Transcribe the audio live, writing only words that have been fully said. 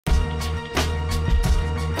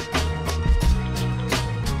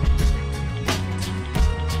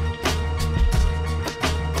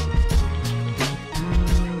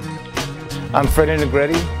I'm Freddy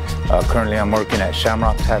Negrete. Currently I'm working at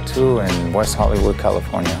Shamrock Tattoo in West Hollywood,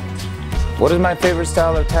 California. What is my favorite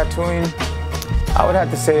style of tattooing? I would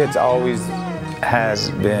have to say it's always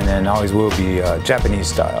has been and always will be Japanese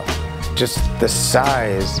style. Just the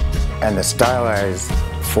size and the stylized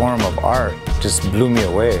form of art just blew me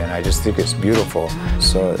away, and I just think it's beautiful.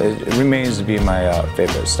 So it remains to be my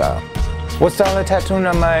favorite style. What style of tattooing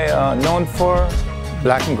am I known for?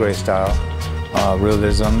 Black and gray style,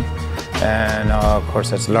 realism. And of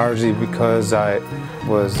course that's largely because I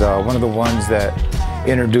was one of the ones that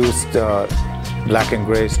introduced black and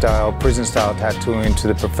gray style, prison style tattooing to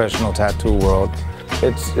the professional tattoo world.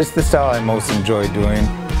 It's the style I most enjoy doing.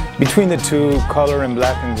 Between the two, color and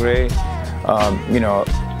black and gray, you know,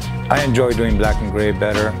 I enjoy doing black and gray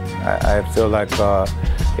better. I feel like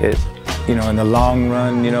you know, in the long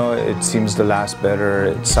run, you know, it seems to last better.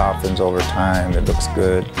 It softens over time. It looks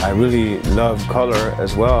good. I really love color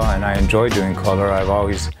as well, and I enjoy doing color. I've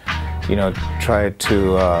always, you know, tried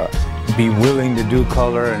to be willing to do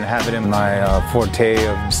color and have it in my forte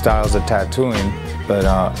of styles of tattooing. But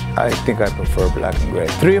I think I prefer black and gray.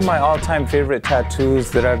 3 of my all-time favorite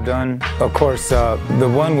tattoos that I've done. Of course, the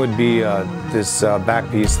one would be this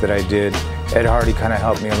back piece that I did. Ed Hardy kind of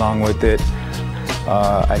helped me along with it.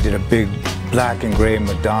 I did a big black and gray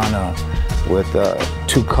Madonna with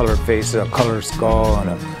 2 color faces, a color skull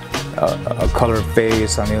and a color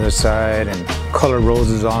face on the other side, and color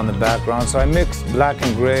roses on the background. So I mixed black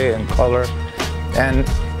and gray and color. And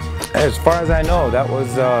as far as I know, that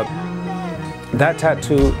was that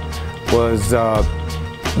tattoo was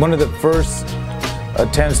one of the first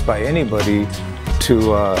attempts by anybody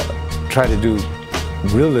to try to do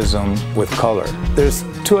realism with color. There's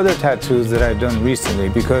 2 other tattoos that I've done recently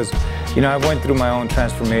because, you know, I went through my own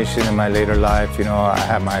transformation in my later life. You know, I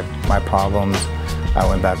had my problems. I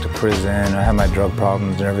went back to prison. I had my drug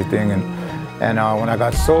problems and everything. And when I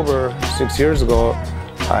got sober 6 years ago,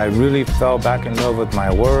 I really fell back in love with my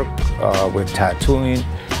work, with tattooing,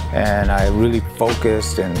 and I really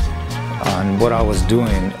focused on what I was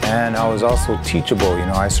doing. And I was also teachable. You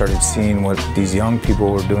know, I started seeing what these young people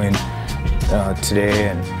were doing today,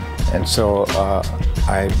 and so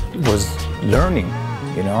I was learning,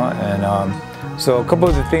 you know. And so a couple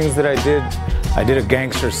of the things that I did a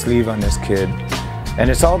gangster sleeve on this kid, and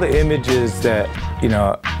it's all the images that, you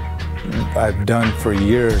know, I've done for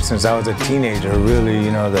years since I was a teenager. Really,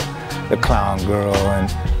 you know, the clown girl and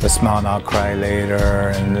the smile not cry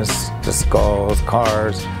later, and the skulls,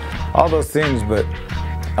 cars, all those things. But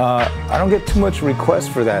I don't get too much requests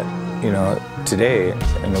for that, you know, today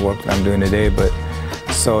in the work that I'm doing today. But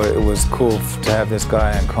so it was cool to have this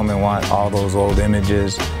guy and come and want all those old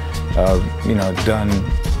images, you know, done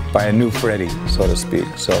by a new Freddy, so to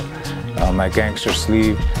speak. So my gangster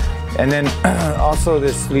sleeve, and then also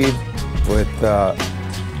this sleeve with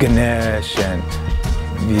Ganesh and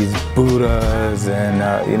these Buddhas and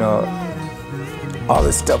you know, all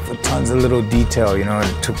this stuff with tons of little detail. You know,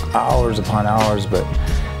 it took hours upon hours, but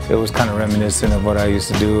it was kind of reminiscent of what I used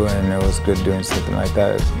to do, and it was good doing something like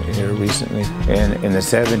that here recently. In the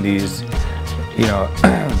 70s, you know,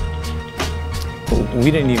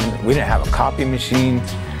 we didn't have a copy machine.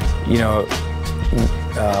 You know,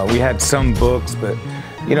 we had some books, but,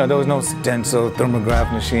 you know, there was no stencil,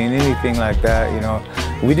 thermograph machine, anything like that. You know,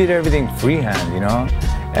 we did everything freehand. You know,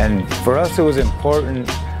 and for us it was important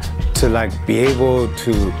to like be able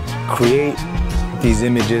to create these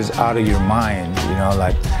images out of your mind. You know,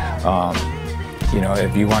 like, you know,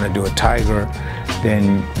 if you want to do a tiger,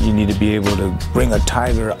 then you need to be able to bring a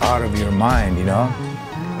tiger out of your mind, you know?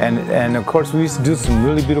 And of course we used to do some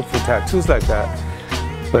really beautiful tattoos like that,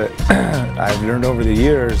 but I've learned over the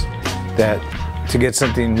years that to get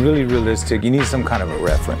something really realistic, you need some kind of a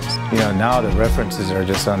reference. You know, now the references are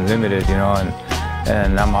just unlimited, you know,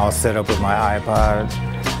 and I'm all set up with my iPod,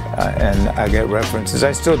 and I get references.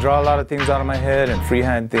 I still draw a lot of things out of my head and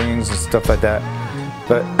freehand things and stuff like that.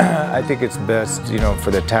 But I think it's best, you know,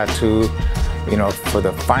 for the tattoo, you know, for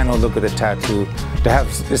the final look of the tattoo, to have,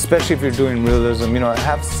 especially if you're doing realism, you know,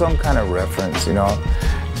 have some kind of reference, you know.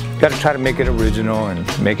 You got to try to make it original and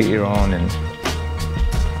make it your own, and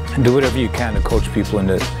do whatever you can to coach people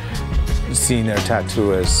into seeing their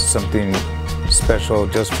tattoo as something special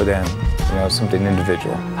just for them, you know, something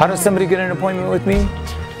individual. How does somebody get an appointment with me?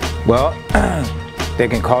 Well, they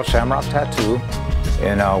can call Shamrock Tattoo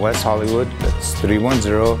in West Hollywood. That's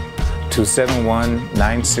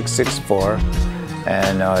 310-271-9664,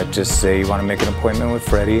 and just say you want to make an appointment with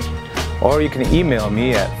Freddy. Or you can email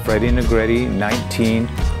me at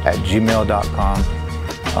freddynegrete19@gmail.com.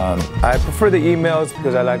 I prefer the emails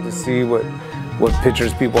because I like to see what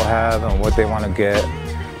pictures people have and what they want to get.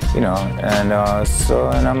 you know, and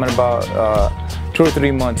I'm at about 2 or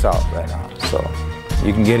 3 months out right now, so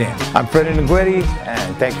you can get in. I'm Freddy Negrete,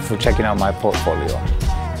 and thank you for checking out my portfolio.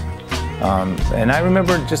 And I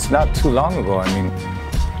remember just not too long ago, I mean,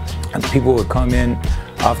 people would come in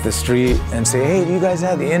off the street and say, hey, do you guys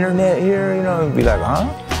have the internet here? You know, and be like, huh?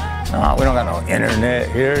 No, we don't got no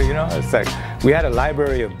internet here, you know? It's like, we had a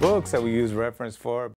library of books that we use reference for.